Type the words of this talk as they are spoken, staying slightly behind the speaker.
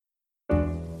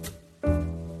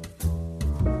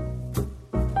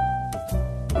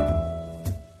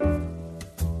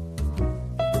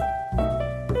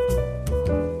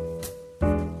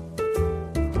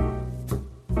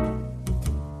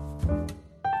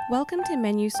Welcome to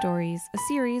Menu Stories, a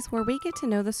series where we get to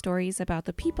know the stories about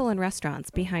the people and restaurants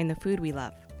behind the food we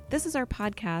love. This is our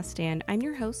podcast, and I'm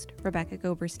your host, Rebecca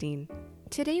Goberstein.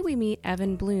 Today we meet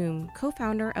Evan Bloom,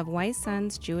 co-founder of Wise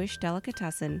Sons Jewish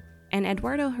Delicatessen, and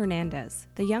Eduardo Hernandez,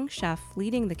 the young chef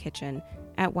leading the kitchen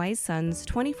at Wise Sons'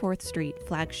 24th Street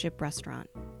flagship restaurant.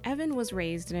 Evan was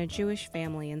raised in a Jewish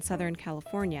family in Southern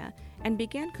California and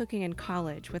began cooking in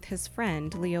college with his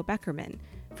friend Leo Beckerman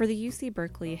for the UC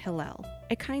Berkeley Hillel,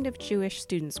 a kind of Jewish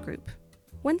students group.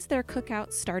 Once their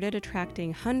cookout started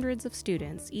attracting hundreds of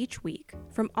students each week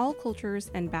from all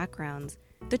cultures and backgrounds,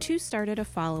 the two started a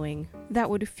following that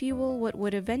would fuel what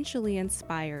would eventually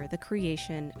inspire the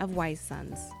creation of Wise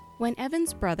Sons. When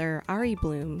Evan's brother, Ari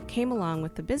Bloom, came along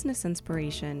with the business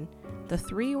inspiration, the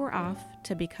three were off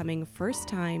to becoming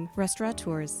first-time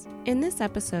restaurateurs. In this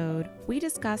episode, we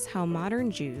discuss how modern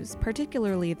Jews,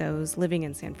 particularly those living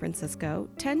in San Francisco,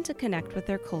 tend to connect with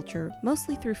their culture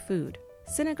mostly through food.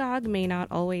 Synagogue may not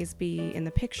always be in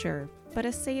the picture, but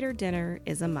a Seder dinner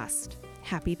is a must.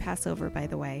 Happy Passover, by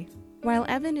the way. While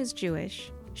Evan is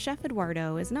Jewish, Chef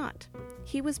Eduardo is not.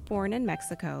 He was born in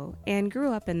Mexico and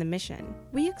grew up in the Mission.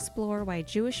 We explore why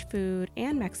Jewish food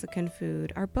and Mexican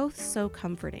food are both so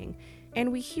comforting,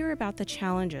 and we hear about the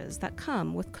challenges that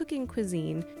come with cooking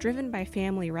cuisine driven by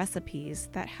family recipes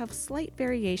that have slight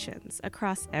variations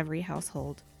across every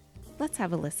household. Let's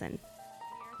have a listen.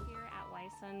 We are here at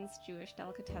Wise Sons Jewish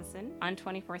Delicatessen on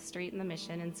 24th Street in the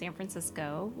Mission in San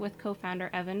Francisco with co-founder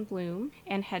Evan Bloom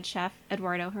and head chef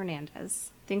Eduardo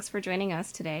Hernandez. Thanks for joining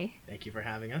us today. Thank you for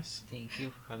having us. Thank you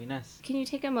for having us. Can you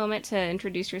take a moment to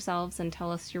introduce yourselves and tell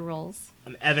us your roles?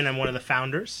 I'm Evan. I'm one of the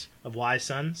founders of Wise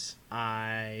Sons.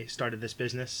 I started this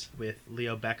business with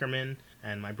Leo Beckerman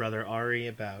and my brother Ari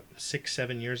about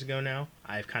 6-7 years ago now.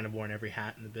 I've kind of worn every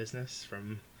hat in the business,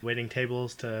 from waiting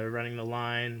tables to running the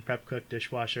line, prep cook,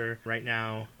 dishwasher. Right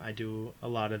now, I do a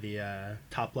lot of the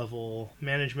top-level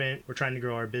management. We're trying to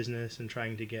grow our business and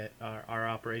trying to get our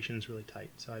operations really tight.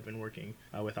 So I've been working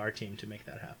with our team to make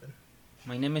that happen.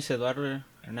 My name is Eduardo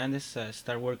Hernandez. I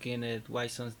started working at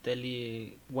Wise Sons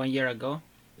Deli 1 year ago.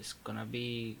 It's gonna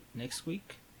be next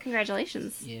week.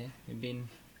 Congratulations. Yeah, it's been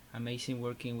amazing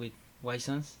working with Wise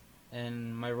Sons.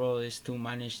 And my role is to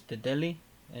manage the deli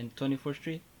and 24th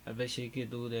Street. I basically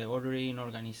do the ordering,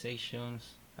 organizations,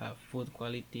 food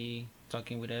quality,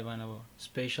 talking with Evan about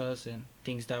specials and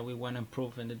things that we want to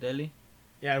improve in the deli.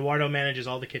 Yeah, Eduardo manages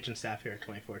all the kitchen staff here at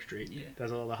 24th Street. Yeah.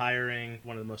 Does all the hiring,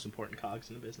 one of the most important cogs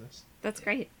in the business. That's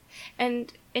great.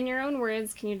 And in your own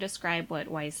words, can you describe what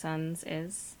Wise Sons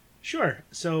is? Sure.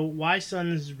 So Wise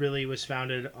Sons really was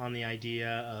founded on the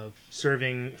idea of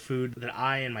serving food that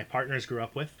I and my partners grew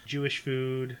up with. Jewish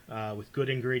food with good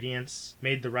ingredients,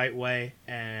 made the right way,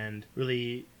 and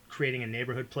really creating a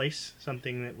neighborhood place,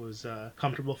 something that was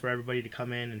comfortable for everybody to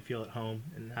come in and feel at home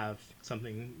and have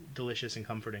something delicious and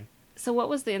comforting. So what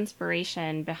was the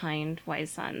inspiration behind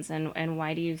Wise Sons, and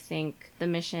why do you think the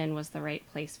Mission was the right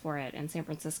place for it in San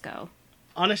Francisco?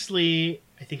 Honestly,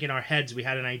 I think in our heads we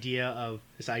had an idea of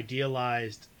this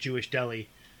idealized Jewish deli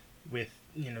with,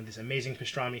 this amazing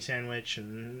pastrami sandwich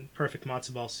and perfect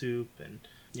matzo ball soup, and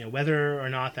whether or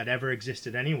not that ever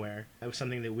existed anywhere, that was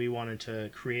something that we wanted to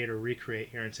create or recreate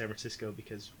here in San Francisco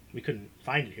because we couldn't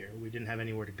find it here. We didn't have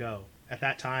anywhere to go. At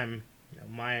that time,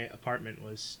 my apartment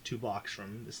was 2 blocks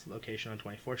from this location on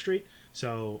 24th Street.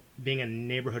 So being a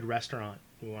neighborhood restaurant,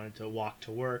 we wanted to walk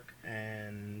to work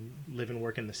and live and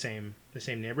work in the same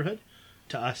neighborhood.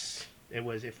 To us, it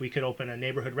was, if we could open a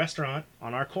neighborhood restaurant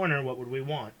on our corner, what would we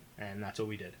want? And that's what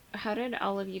we did. How did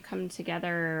all of you come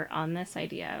together on this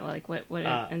idea? Like, what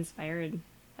inspired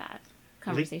that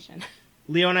conversation?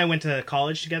 Leo and I went to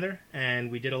college together,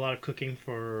 and we did a lot of cooking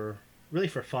for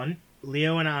fun.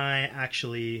 Leo and I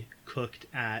actually cooked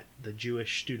at the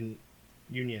Jewish Student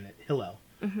Union at Hillel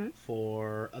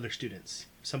for other students.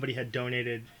 Somebody had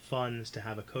donated funds to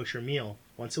have a kosher meal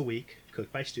once a week,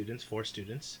 cooked by students, for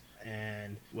students.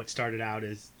 And what started out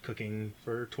as cooking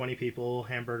for 20 people,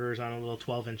 hamburgers on a little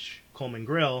 12-inch Coleman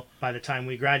grill. By the time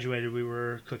we graduated, we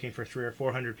were cooking for 300 or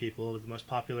 400 people. It was the most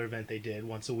popular event they did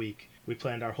once a week. We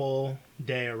planned our whole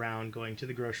day around going to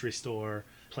the grocery store,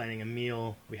 planning a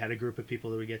meal. We had a group of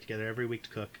people that would get together every week to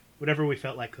cook whatever we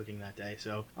felt like cooking that day.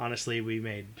 So honestly, we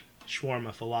made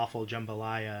shawarma, falafel,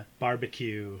 jambalaya,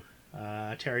 barbecue,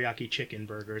 teriyaki chicken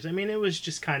burgers. I mean, it was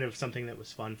just kind of something that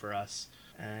was fun for us.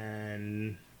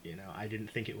 And I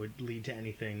didn't think it would lead to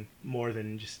anything more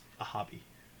than just a hobby.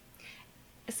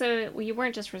 So you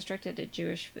weren't just restricted to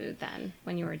Jewish food then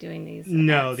when you were doing these events?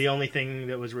 No, the only thing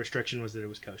that was restriction was that it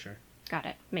was kosher. Got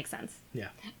it. Makes sense. Yeah.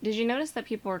 Did you notice that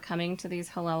people were coming to these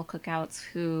Hillel cookouts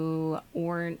who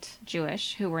weren't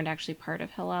Jewish, who weren't actually part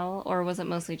of Hillel? Or was it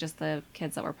mostly just the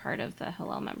kids that were part of the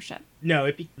Hillel membership?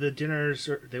 No, the dinners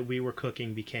that we were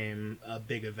cooking became a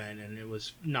big event, and it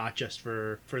was not just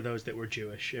for those that were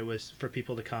Jewish. It was for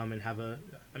people to come and have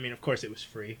I mean, of course, it was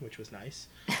free, which was nice.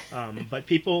 But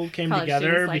people came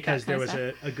together like because there was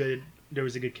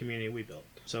a good community we built.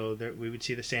 So we would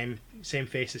see the same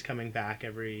faces coming back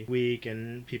every week,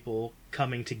 and people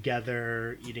coming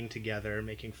together, eating together,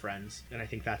 making friends. And I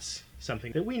think that's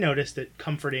something that we noticed, that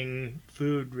comforting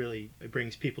food really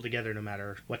brings people together no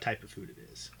matter what type of food it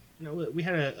is. You know, we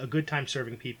had a good time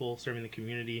serving people, serving the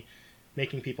community,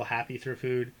 making people happy through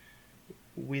food.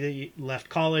 We left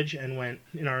college and went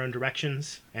in our own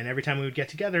directions, and every time we would get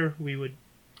together, we would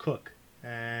cook.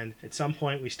 And at some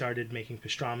point, we started making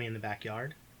pastrami in the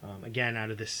backyard. Again,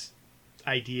 out of this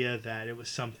idea that it was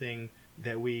something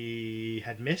that we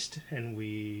had missed and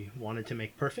we wanted to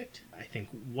make perfect. I think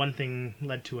one thing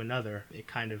led to another. It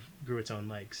kind of grew its own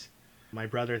legs. My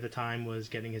brother at the time was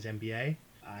getting his MBA.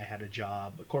 I had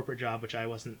a corporate job, which I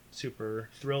wasn't super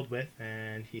thrilled with.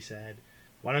 And he said,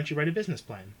 "Why don't you write a business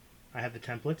plan? I have the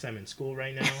templates. I'm in school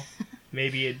right now.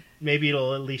 Maybe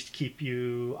it'll at least keep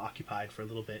you occupied for a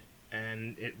little bit."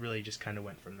 And it really just kind of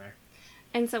went from there.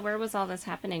 And so where was all this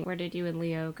happening? Where did you and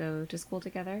Leo go to school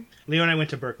together? Leo and I went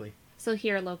to Berkeley. So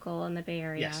here, local in the Bay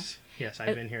Area? Yes,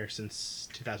 I've been here since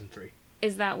 2003.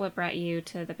 Is that what brought you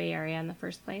to the Bay Area in the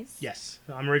first place? Yes.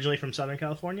 I'm originally from Southern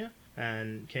California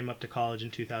and came up to college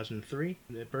in 2003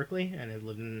 at Berkeley, and have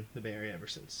lived in the Bay Area ever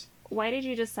since. Why did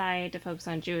you decide to focus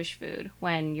on Jewish food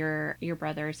when your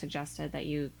brother suggested that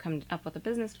you come up with a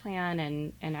business plan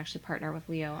and actually partner with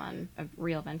Leo on a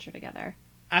real venture together?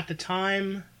 At the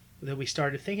time that we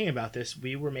started thinking about this,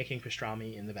 we were making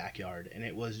pastrami in the backyard, and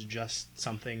it was just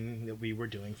something that we were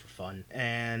doing for fun.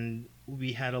 And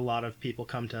we had a lot of people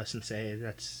come to us and say,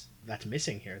 that's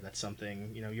missing here. That's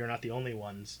something, you're not the only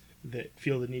ones that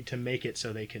feel the need to make it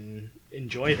so they can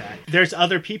enjoy that. There's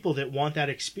other people that want that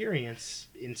experience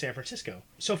in San Francisco.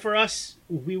 So for us,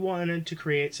 we wanted to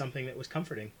create something that was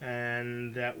comforting,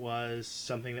 and that was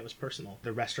something that was personal.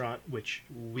 The restaurant which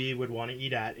we would want to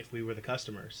eat at if we were the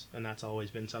customers, and that's always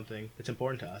been something that's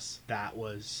important to us. That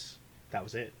was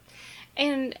it.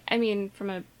 And I mean,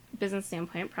 from a business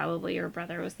standpoint, probably your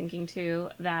brother was thinking too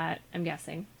that, I'm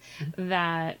guessing,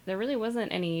 that there really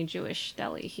wasn't any Jewish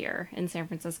deli here in San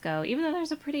Francisco, even though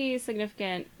there's a pretty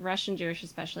significant Russian Jewish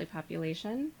especially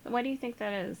population. Why do you think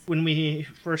that is? When we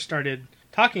first started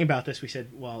talking about this, we said,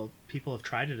 well, people have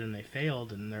tried it and they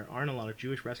failed, and there aren't a lot of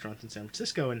Jewish restaurants in San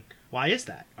Francisco, and why is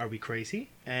that? Are we crazy?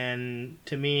 And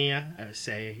to me, I would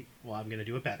say, well, I'm going to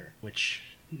do it better, which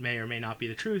may or may not be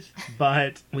the truth,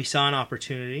 but we saw an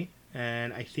opportunity.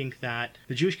 And I think that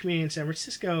the Jewish community in San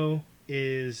Francisco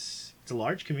it's a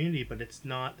large community, but it's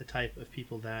not the type of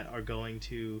people that are going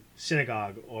to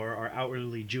synagogue or are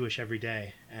outwardly Jewish every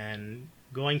day. And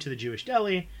going to the Jewish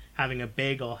deli, having a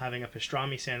bagel, having a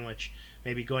pastrami sandwich,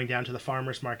 maybe going down to the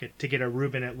farmer's market to get a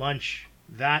Reuben at lunch,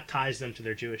 that ties them to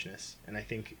their Jewishness. And I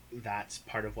think that's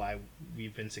part of why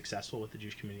we've been successful with the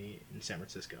Jewish community in San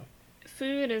Francisco.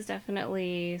 Food is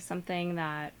definitely something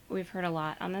that we've heard a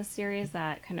lot on this series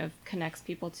that kind of connects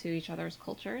people to each other's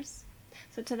cultures.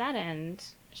 So to that end,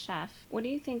 Chef, what do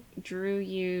you think drew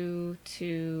you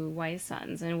to Wise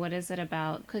Sons, and what is it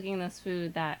about cooking this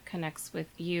food that connects with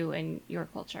you and your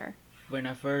culture? When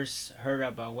I first heard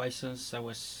about Wise Sons, I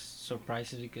was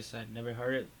surprised because I'd never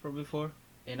heard it before.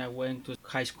 And I went to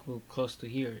high school close to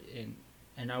here,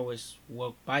 and I was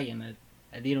walked by, and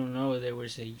I didn't know there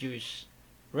was a Jewish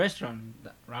restaurant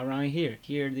around here.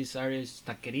 Here, these areas,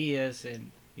 taquerias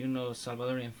and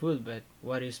Salvadorian food. But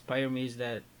what inspired me is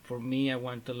that for me, I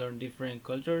want to learn different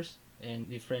cultures and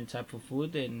different type of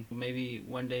food, and maybe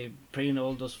one day bring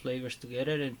all those flavors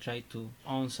together and try to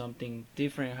own something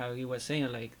different. How he was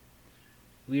saying, like,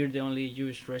 we're the only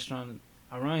Jewish restaurant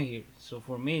around here. So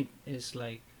for me, it's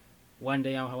like one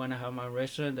day I want to have my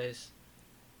restaurant that is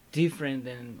different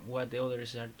than what the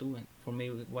others are doing. For me,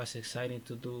 it was exciting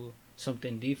to do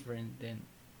something different than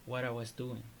what I was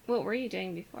doing. What were you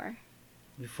doing before?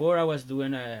 Before, I was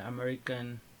doing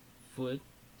American food,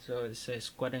 so it's a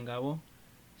Squad and Gabo.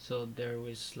 So there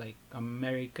was like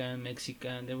American,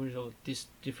 Mexican, there was all this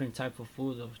different type of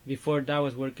food. Before that, I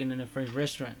was working in a French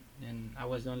restaurant, and I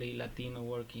was the only Latino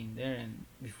working there. And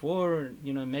before,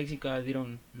 in Mexico, I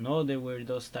didn't know there were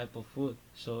those type of food.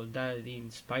 So that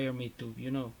inspired me to,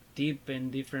 deep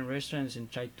in different restaurants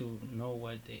and try to know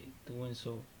what they're doing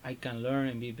so I can learn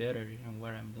and be better in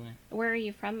what I'm doing. Where are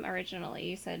you from originally?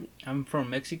 You said... I'm from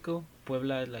Mexico,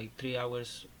 Puebla, like 3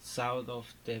 hours south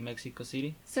of the Mexico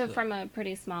City. So from a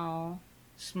pretty small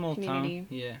community. Town,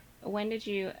 yeah. When did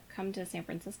you come to San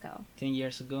Francisco? 10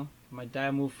 years ago. My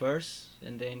dad moved first,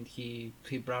 and then he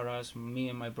brought us, me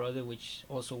and my brother, which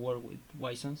also worked with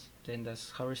Whitesons. Then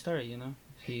that's how it started, you know.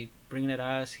 He bringing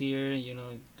us here, you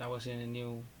know, I was in a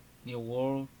new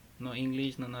world, no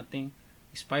English, no nothing.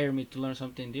 Inspired me to learn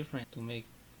something different, to make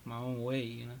my own way,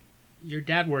 you know. Your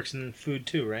dad works in food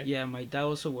too, right? Yeah, my dad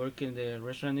also works in the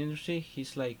restaurant industry.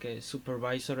 He's like a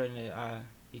supervisor in an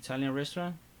Italian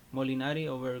restaurant, Molinari,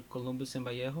 over Columbus and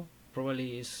Vallejo.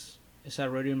 Probably it's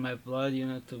already in my blood, you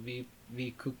know, to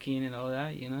be cooking and all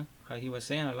that, you know. How he was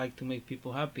saying, I like to make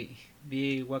people happy.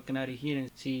 Be walking out of here and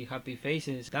see happy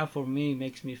faces. That for me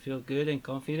makes me feel good and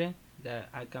confident that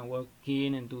I can walk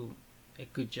in and do a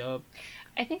good job.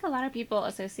 I think a lot of people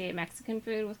associate Mexican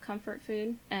food with comfort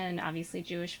food, and obviously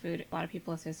Jewish food, a lot of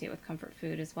people associate with comfort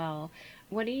food as well.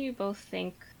 What do you both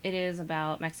think it is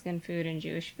about Mexican food and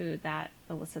Jewish food that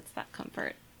elicits that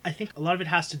comfort? I think a lot of it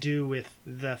has to do with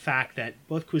the fact that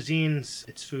both cuisines,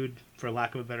 it's food, for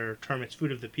lack of a better term, it's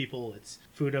food of the people. It's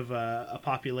food of a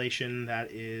population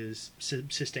that is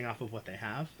subsisting off of what they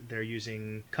have. They're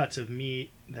using cuts of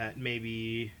meat that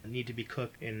maybe need to be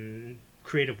cooked in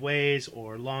creative ways,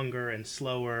 or longer and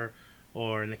slower,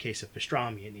 or in the case of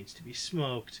pastrami, it needs to be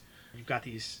smoked. You've got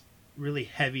these really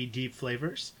heavy, deep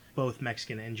flavors. Both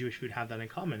Mexican and Jewish food have that in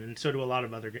common, and so do a lot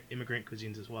of other immigrant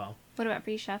cuisines as well. What about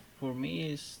for you, Chef? For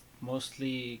me, it's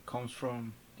mostly comes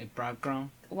from a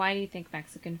background. Why do you think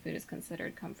Mexican food is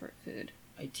considered comfort food?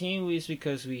 I think it's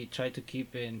because we try to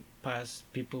keep it past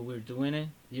people we're doing it.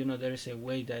 You know, there's a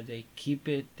way that they keep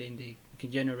it, and they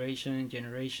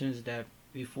generations that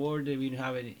before they didn't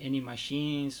have any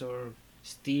machines or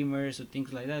steamers or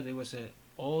things like that. There was a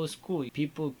old school.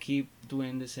 People keep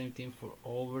doing the same thing for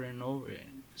over and over.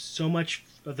 So much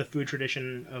of the food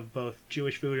tradition of both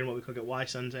Jewish food and what we cook at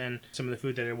Whitesons, and some of the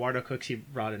food that Eduardo cooks, he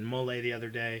brought in mole the other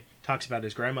day, talks about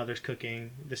his grandmother's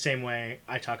cooking the same way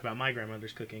I talk about my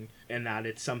grandmother's cooking, and that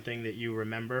it's something that you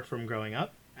remember from growing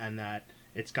up, and that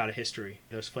it's got a history.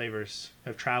 Those flavors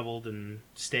have traveled and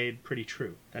stayed pretty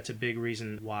true. That's a big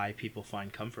reason why people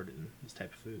find comfort in this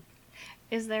type of food.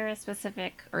 Is there a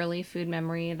specific early food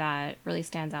memory that really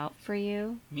stands out for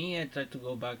you? Me, I try to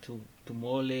go back to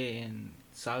mole and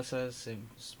salsas and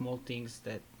small things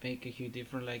that make a huge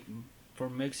difference. Like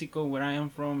from Mexico, where I am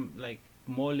from, like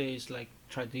mole is like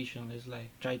tradition. It's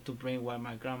like try to bring what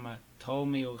my grandma told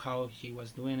me or how she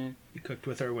was doing it. You cooked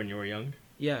with her when you were young?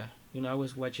 Yeah. You know, I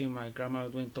was watching my grandma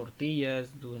doing tortillas,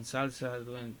 doing salsa,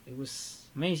 it was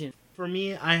amazing. For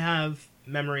me, I have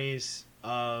memories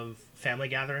of family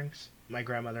gatherings. My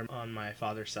grandmother on my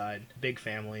father's side, big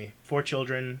family, 4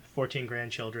 children, 14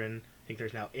 grandchildren. I think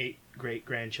there's now 8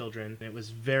 great-grandchildren. It was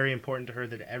very important to her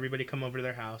that everybody come over to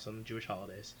their house on the Jewish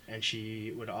holidays. And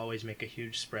she would always make a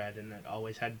huge spread, and it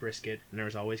always had brisket, and there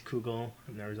was always kugel,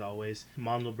 and there was always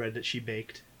mandel bread that she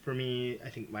baked. For me, I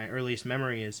think my earliest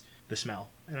memory is the smell.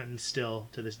 And still,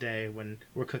 to this day, when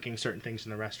we're cooking certain things in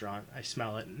the restaurant, I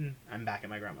smell it, and I'm back at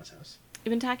my grandma's house.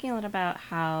 You've been talking a lot about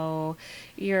how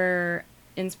your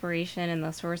inspiration and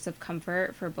the source of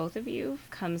comfort for both of you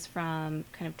comes from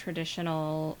kind of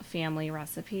traditional family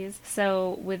recipes.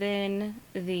 So within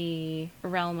the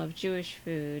realm of Jewish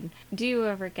food, do you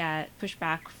ever get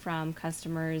pushback from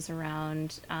customers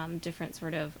around different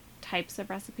sort of types of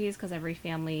recipes? Because every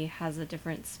family has a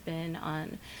different spin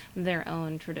on their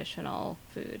own traditional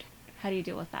food. How do you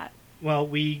deal with that? Well,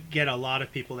 we get a lot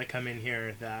of people that come in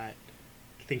here that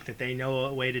think that they know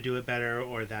a way to do it better,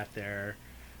 or that their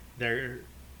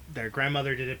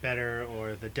grandmother did it better,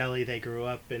 or the deli they grew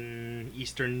up in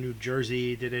eastern New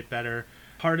Jersey did it better.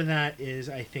 Part of that is,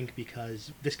 I think,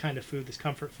 because this kind of food, this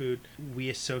comfort food, we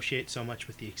associate so much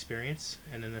with the experience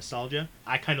and the nostalgia.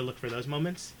 I kind of look for those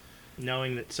moments,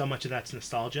 knowing that so much of that's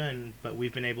nostalgia, but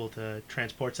we've been able to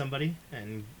transport somebody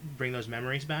and bring those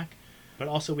memories back. But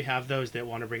also we have those that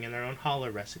want to bring in their own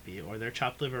challah recipe or their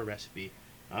chopped liver recipe.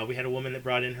 We had a woman that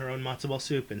brought in her own matzo ball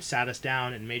soup and sat us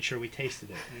down and made sure we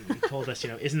tasted it and told us,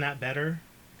 isn't that better?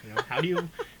 How do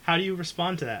you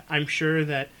respond to that? I'm sure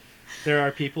that there are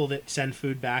people that send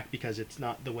food back because it's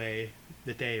not the way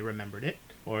that they remembered it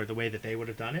or the way that they would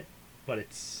have done it, but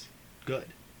it's good.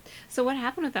 So what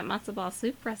happened with that matzo ball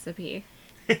soup recipe?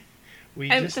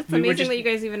 It's amazing that you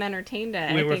guys even entertained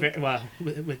it.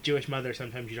 With Jewish mother,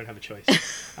 sometimes you don't have a choice.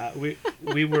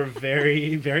 We were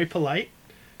very, very polite.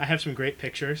 I have some great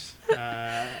pictures.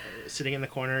 Sitting in the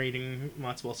corner eating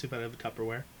matzo ball soup out of a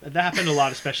Tupperware. That happened a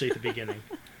lot, especially at the beginning.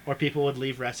 Or people would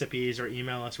leave recipes or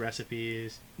email us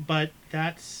recipes. But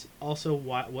that's also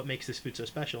what makes this food so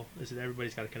special, is that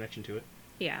everybody's got a connection to it.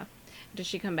 Yeah. Does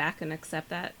she come back and accept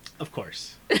that? Of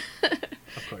course.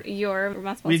 Of course. Your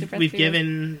matzo ball soup recipe? We've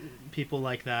given people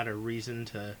like that a reason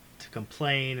to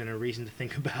complain and a reason to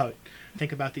think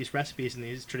about these recipes and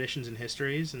these traditions and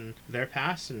histories and their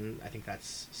past, and I think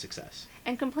that's success.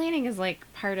 And complaining is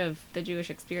like part of the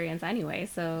Jewish experience anyway,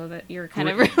 so that you're kind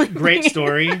of really great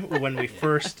story. When we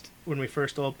first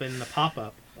opened the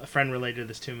pop-up, a friend related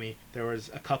this to me. There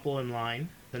was a couple in line,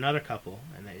 another couple,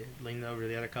 and they leaned over to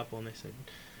the other couple and they said,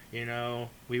 you know,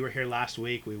 we were here last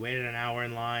week, we waited an hour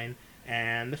in line,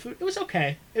 and the food, it was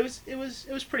okay. It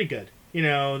was pretty good. You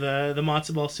know, the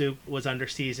matzo ball soup was under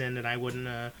seasoned, and I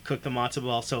wouldn't cook the matzo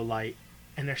ball so light.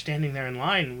 And they're standing there in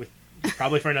line with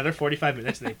probably for another 45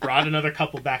 minutes, and they brought another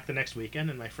couple back the next weekend,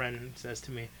 and my friend says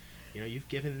to me, you know, you've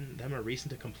given them a reason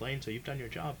to complain, so you've done your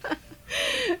job.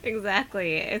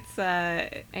 Exactly. It's,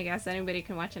 I guess anybody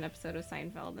can watch an episode of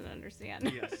Seinfeld and understand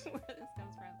Yes. where this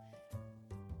comes from.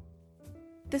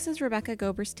 This is Rebecca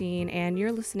Goberstein, and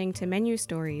you're listening to Menu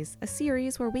Stories, a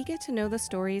series where we get to know the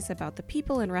stories about the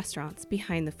people and restaurants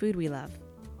behind the food we love.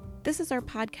 This is our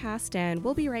podcast, and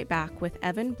we'll be right back with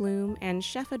Evan Bloom and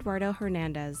Chef Eduardo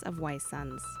Hernandez of Wise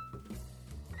Sons.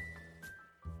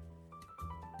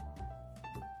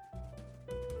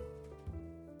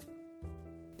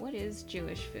 What is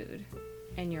Jewish food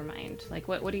in your mind? Like,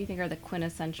 what do you think are the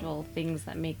quintessential things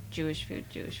that make Jewish food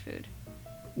Jewish food?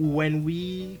 When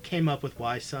we came up with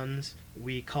Wise Sons,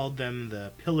 we called them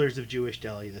the pillars of Jewish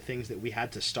deli, the things that we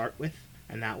had to start with.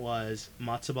 And that was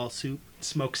matzo ball soup,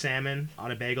 smoked salmon on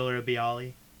a bagel or a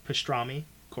bialy, pastrami,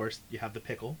 of course, you have the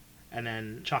pickle, and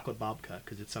then chocolate babka,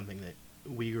 because it's something that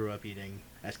we grew up eating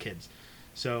as kids.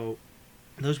 So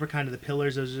those were kind of the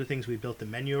pillars. Those are the things we built the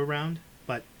menu around.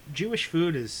 But Jewish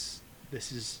food this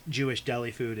is Jewish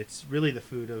deli food. It's really the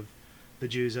food of the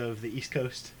Jews of the East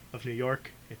Coast of New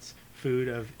York. It's food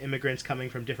of immigrants coming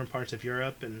from different parts of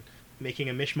Europe and making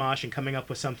a mishmash and coming up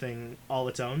with something all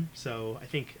its own. So I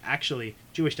think actually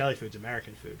Jewish deli food's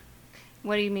American food.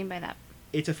 What do you mean by that?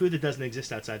 It's a food that doesn't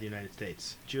exist outside the United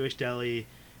States. Jewish deli,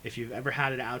 if you've ever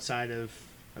had it outside of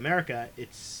America,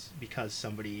 it's because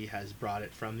somebody has brought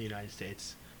it from the United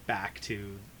States back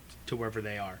to wherever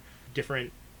they are.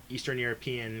 Different Eastern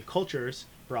European cultures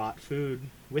brought food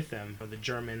with them. The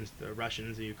Germans, the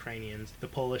Russians, the Ukrainians, the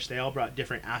Polish, they all brought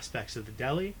different aspects of the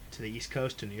deli to the East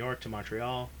Coast, to New York, to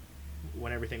Montreal.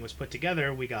 When everything was put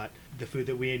together, we got the food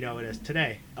that we know it as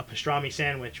today. A pastrami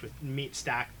sandwich with meat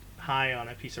stacked high on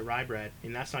a piece of rye bread,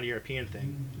 and that's not a European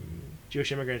thing.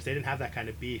 Jewish immigrants, they didn't have that kind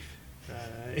of beef,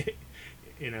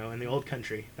 in the old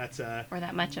country. That's or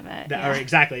that much of it. Or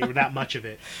exactly, or that much of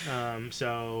it.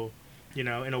 So, in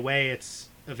a way, it's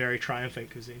a very triumphant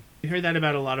cuisine. You hear that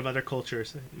about a lot of other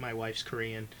cultures. My wife's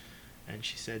Korean, and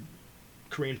she said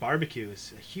Korean barbecue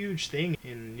is a huge thing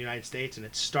in the United States, and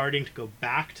it's starting to go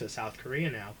back to South Korea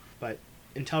now. But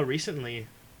until recently,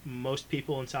 most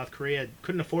people in South Korea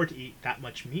couldn't afford to eat that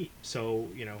much meat. So,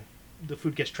 the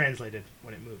food gets translated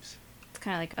when it moves. It's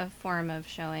kind of like a form of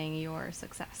showing your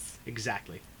success.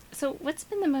 Exactly. So what's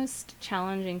been the most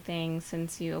challenging thing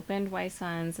since you opened Wise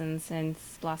Sons and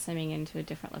since blossoming into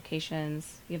different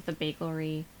locations? You have the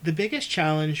bakery. The biggest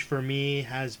challenge for me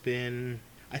has been,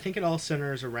 I think it all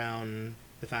centers around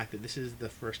the fact that this is the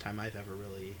first time I've ever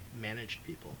really managed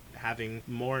people. Having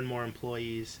more and more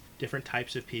employees, different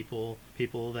types of people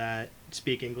that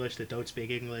speak English, that don't speak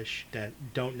English, that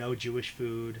don't know Jewish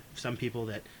food, some people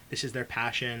that this is their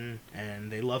passion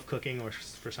and they love cooking, or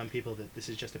for some people that this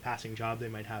is just a passing job they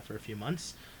might have for a few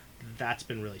months. That's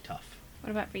been really tough.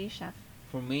 What about for you, Chef?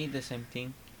 For me, the same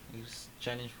thing. It's a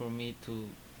challenge for me to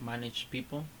manage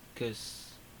people because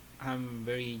I'm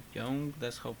very young.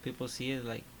 That's how people see it.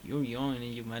 Like, you're young and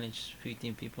you manage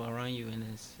 15 people around you, and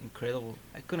it's incredible.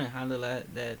 I couldn't handle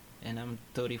that, and I'm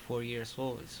 34 years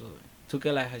old. So took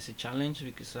it like as a challenge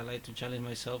because I like to challenge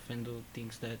myself and do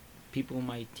things that people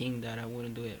might think that I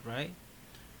wouldn't do it right.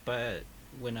 But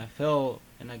when I fail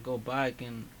and I go back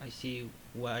and I see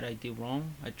what I did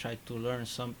wrong, I try to learn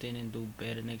something and do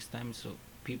better next time so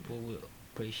people will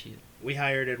appreciate it. We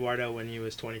hired Eduardo when he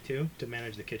was 22 to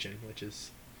manage the kitchen, which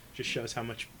is just shows how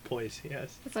much poise he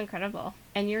has. That's incredible.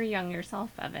 And you're young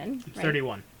yourself, Evan. I'm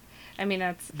 31. I mean,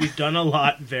 that's... We've done a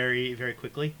lot very, very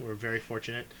quickly. We're very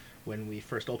fortunate. When we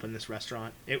first opened this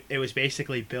restaurant, it was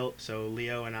basically built so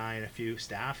Leo and I and a few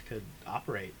staff could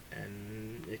operate,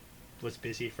 and it was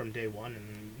busy from day one,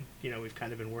 and we've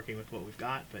kind of been working with what we've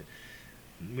got, but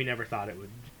we never thought it would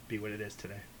be what it is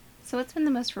today. So what's been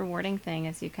the most rewarding thing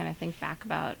as you kind of think back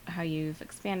about how you've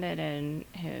expanded and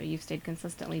how you've stayed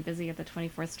consistently busy at the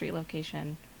 24th Street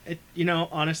location?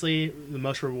 Honestly, the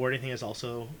most rewarding thing is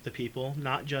also the people,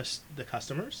 not just the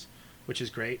customers, which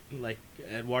is great. Like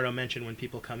Eduardo mentioned, when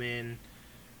people come in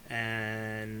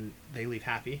and they leave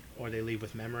happy or they leave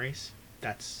with memories,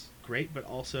 that's great. But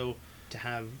also to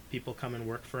have people come and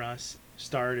work for us,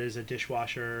 start as a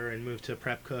dishwasher and move to a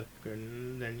prep cook,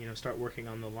 and then start working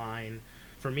on the line.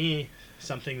 For me,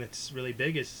 something that's really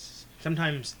big is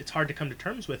sometimes it's hard to come to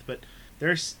terms with, but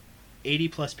there's 80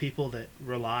 plus people that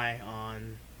rely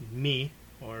on me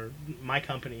or my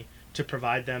company to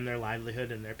provide them their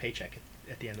livelihood and their paycheck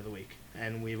at the end of the week.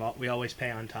 And we always pay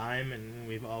on time, and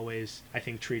we've always, I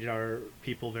think, treated our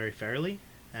people very fairly,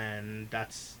 and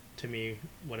that's, to me,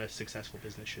 what a successful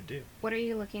business should do. What are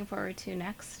you looking forward to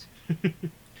next?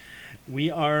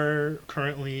 We are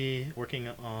currently working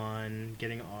on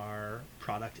getting our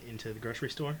product into the grocery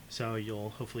store. So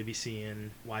you'll hopefully be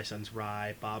seeing Weisson's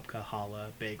Rye, Babka,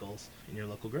 Challah, bagels in your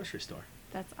local grocery store.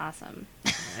 That's awesome.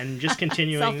 And just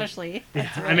continuing... Selfishly.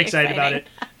 That's really I'm excited exciting. about it.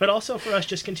 But also for us,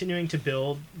 just continuing to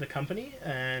build the company.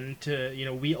 And to,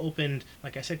 we opened,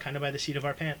 like I said, kind of by the seat of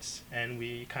our pants. And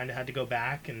we kind of had to go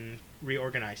back and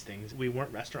reorganize things. We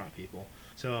weren't restaurant people.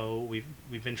 So we've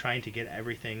been trying to get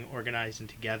everything organized and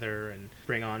together and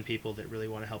bring on people that really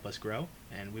want to help us grow,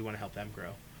 and we want to help them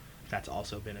grow. That's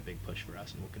also been a big push for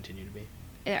us and will continue to be.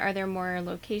 Are there more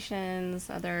locations,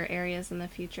 other areas in the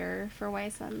future for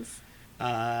Weisson's?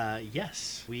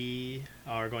 Yes. We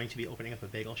are going to be opening up a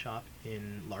bagel shop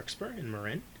in Larkspur in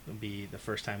Marin. It'll be the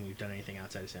first time we've done anything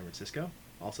outside of San Francisco.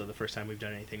 Also the first time we've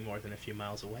done anything more than a few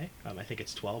miles away. I think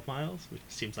it's 12 miles, which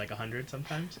seems like 100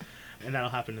 sometimes. And that'll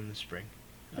happen in the spring.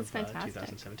 That's fantastic.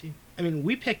 2017. I mean,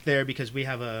 we picked there because we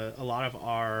have a lot of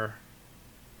our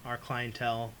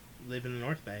clientele live in the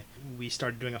North Bay. We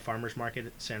started doing a farmer's market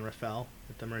at San Rafael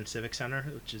at the Marin Civic Center,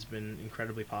 which has been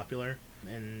incredibly popular.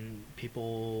 And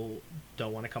people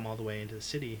don't want to come all the way into the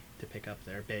city to pick up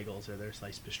their bagels or their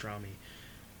sliced pastrami.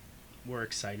 We're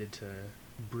excited to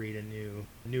breed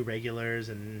a new regulars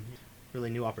and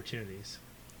really new opportunities.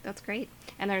 That's great.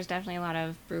 And there's definitely a lot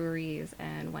of breweries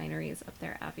and wineries up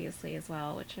there, obviously, as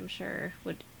well, which I'm sure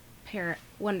would pair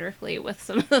wonderfully with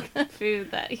some of the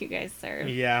food that you guys serve.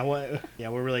 Yeah,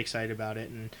 we're really excited about it.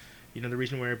 And, the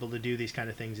reason we're able to do these kind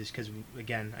of things is because,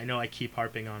 again, I know I keep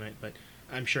harping on it, but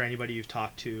I'm sure anybody you've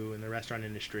talked to in the restaurant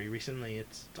industry recently,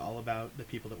 it's all about the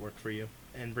people that work for you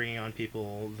and bringing on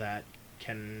people that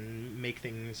can make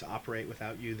things operate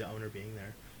without you, the owner, being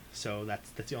there. So that's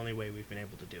the only way we've been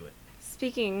able to do it.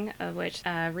 Speaking of which,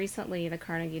 recently the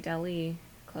Carnegie Deli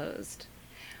closed.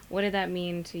 What did that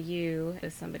mean to you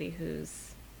as somebody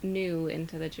who's new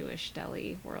into the Jewish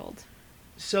deli world?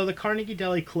 So the Carnegie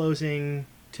Deli closing,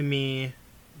 to me,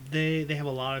 they have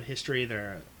a lot of history.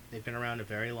 They've been around a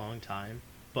very long time,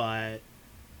 but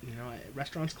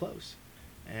restaurants close,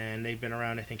 and they've been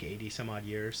around, I think, 80 some odd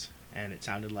years, and it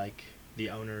sounded like the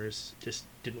owners just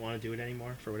didn't want to do it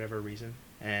anymore for whatever reason.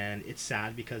 And it's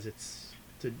sad because it's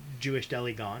a Jewish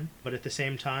deli gone, but at the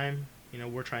same time,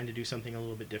 we're trying to do something a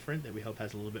little bit different that we hope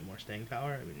has a little bit more staying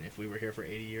power. I mean, if we were here for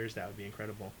 80 years, that would be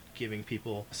incredible. Giving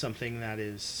people something that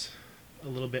is a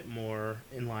little bit more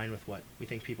in line with what we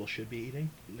think people should be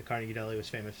eating. The Carnegie Deli was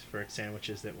famous for its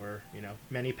sandwiches that were,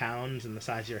 many pounds and the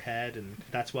size of your head, and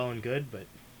that's well and good, but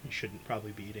you shouldn't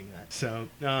probably be eating that. So,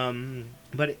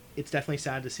 but it's definitely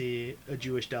sad to see a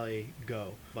Jewish deli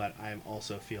go. But I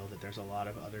also feel that there's a lot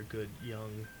of other good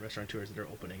young restaurateurs that are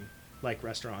opening like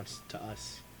restaurants to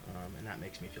us, and that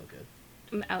makes me feel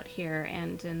good. Out here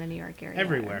and in the New York area.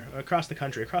 Everywhere, across the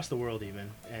country, across the world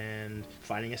even, and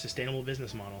finding a sustainable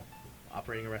business model.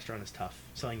 Operating a restaurant is tough.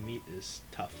 Selling meat is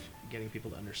tough. Getting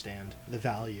people to understand the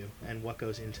value and what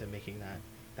goes into making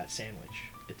that sandwich.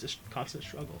 It's a constant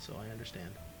struggle, so I understand.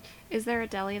 Is there a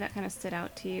deli that kind of stood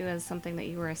out to you as something that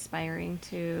you were aspiring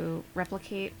to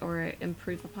replicate or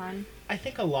improve upon? I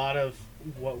think a lot of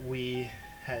what we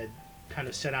had kind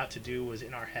of set out to do was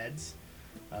in our heads,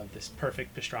 of this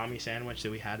perfect pastrami sandwich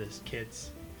that we had as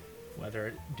kids, whether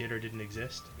it did or didn't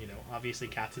exist. Obviously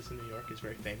Katz's in New York is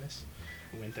very famous.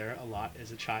 We went there a lot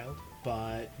as a child,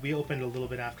 but we opened a little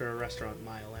bit after a restaurant,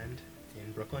 Mile End,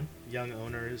 in Brooklyn. Young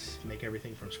owners make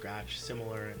everything from scratch,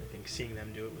 similar, and I think seeing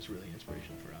them do it was really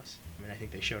inspirational for us. I mean, I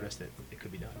think they showed us that it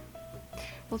could be done.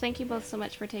 Well, thank you both so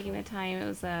much for taking the time. It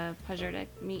was a pleasure to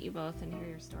meet you both and hear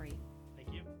your story.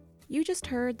 Thank you. You just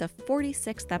heard the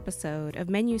 46th episode of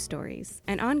Menu Stories,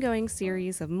 an ongoing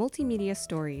series of multimedia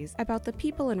stories about the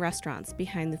people and restaurants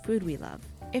behind the food we love.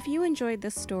 If you enjoyed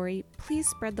this story, please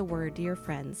spread the word to your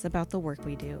friends about the work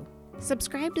we do.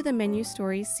 Subscribe to the Menu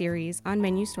Stories series on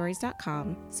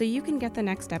menustories.com so you can get the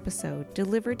next episode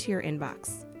delivered to your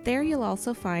inbox. There you'll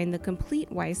also find the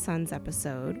complete Wise Sons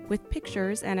episode with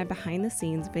pictures and a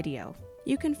behind-the-scenes video.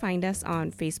 You can find us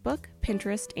on Facebook,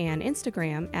 Pinterest, and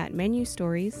Instagram at Menu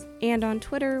Stories, and on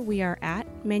Twitter we are at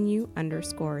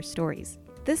menu_stories.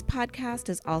 This podcast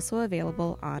is also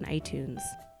available on iTunes.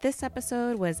 This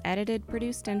episode was edited,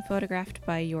 produced, and photographed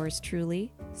by yours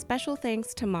truly. Special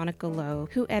thanks to Monica Lowe,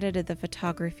 who edited the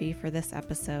photography for this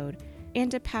episode,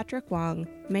 and to Patrick Wong,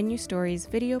 Menu Stories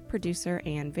video producer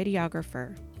and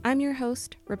videographer. I'm your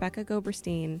host, Rebecca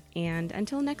Goberstein, and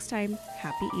until next time,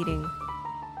 happy eating.